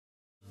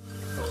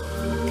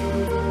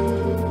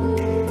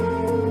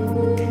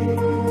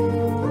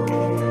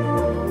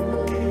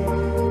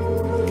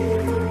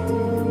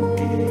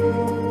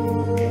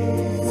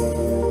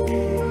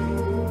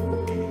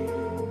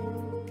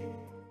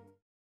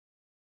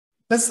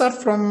Let's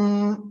start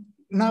from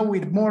now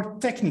with more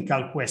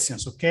technical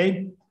questions,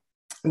 okay?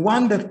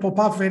 One that popped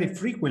up very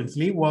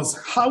frequently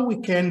was how we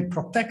can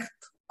protect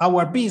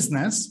our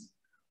business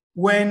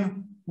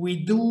when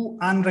we do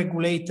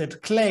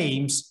unregulated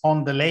claims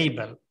on the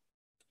label.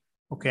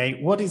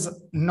 Okay, what is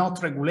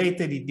not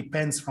regulated, it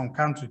depends from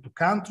country to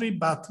country,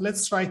 but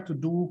let's try to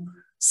do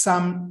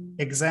some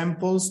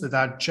examples that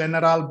are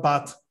general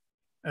but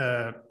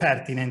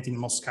pertinent in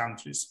most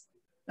countries,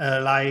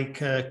 like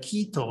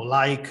keto,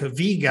 like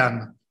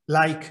vegan,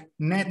 like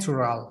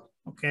natural,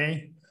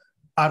 okay,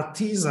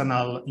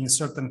 artisanal in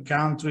certain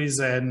countries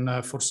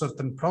and for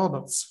certain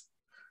products,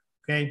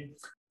 okay.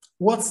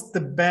 What's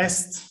the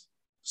best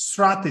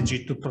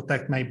strategy to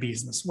protect my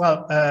business?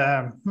 Well,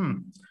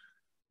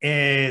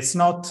 it's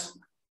not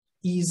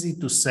easy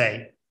to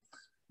say.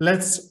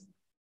 Let's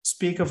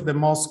speak of the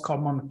most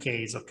common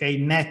case, okay?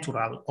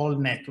 Natural, all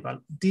natural.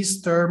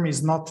 This term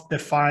is not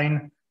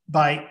defined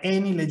by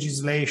any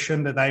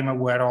legislation that I'm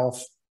aware of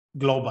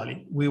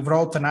globally. We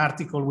wrote an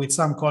article with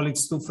some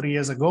colleagues 2-3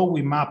 years ago.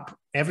 We mapped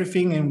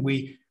everything and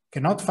we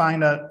cannot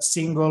find a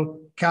single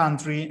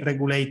country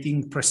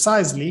regulating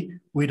precisely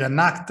with an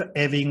act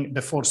having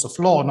the force of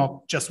law,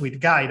 not just with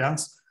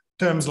guidance,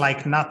 terms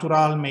like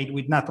natural, made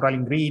with natural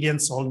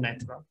ingredients, all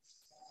natural.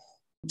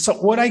 So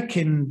what I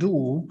can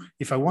do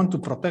if I want to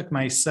protect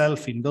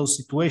myself in those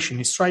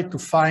situations is try to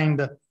find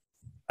a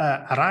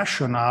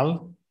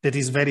rationale that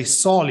is very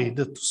solid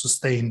to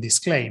sustain these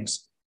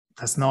claims.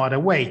 There's no other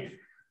way.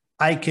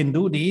 I can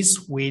do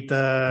this with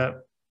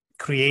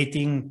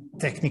creating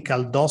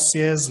technical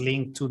dossiers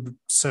linked to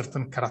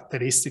certain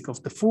characteristics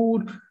of the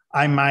food.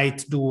 I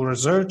might do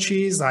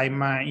researches. I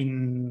might,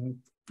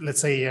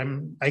 let's say,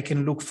 I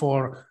can look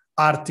for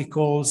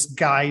articles,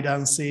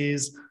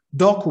 guidances,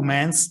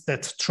 documents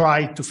that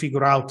try to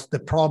figure out the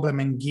problem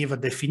and give a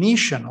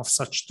definition of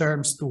such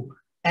terms to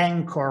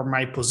anchor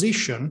my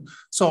position.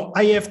 So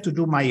I have to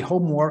do my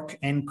homework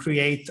and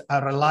create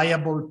a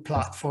reliable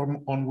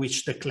platform on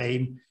which the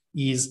claim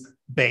is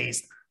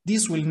based.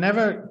 This will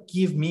never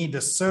give me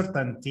the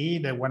certainty,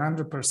 the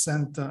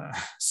 100%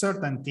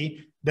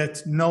 certainty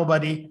that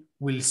nobody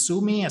will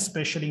sue me,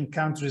 especially in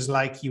countries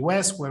like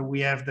US, where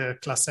we have the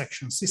class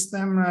action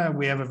system.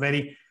 We have a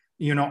very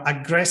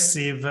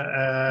aggressive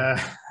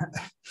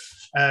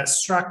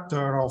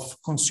structure of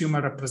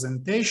consumer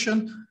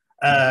representation,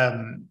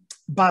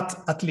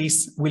 but at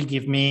least will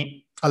give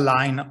me a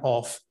line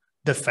of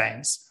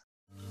defense.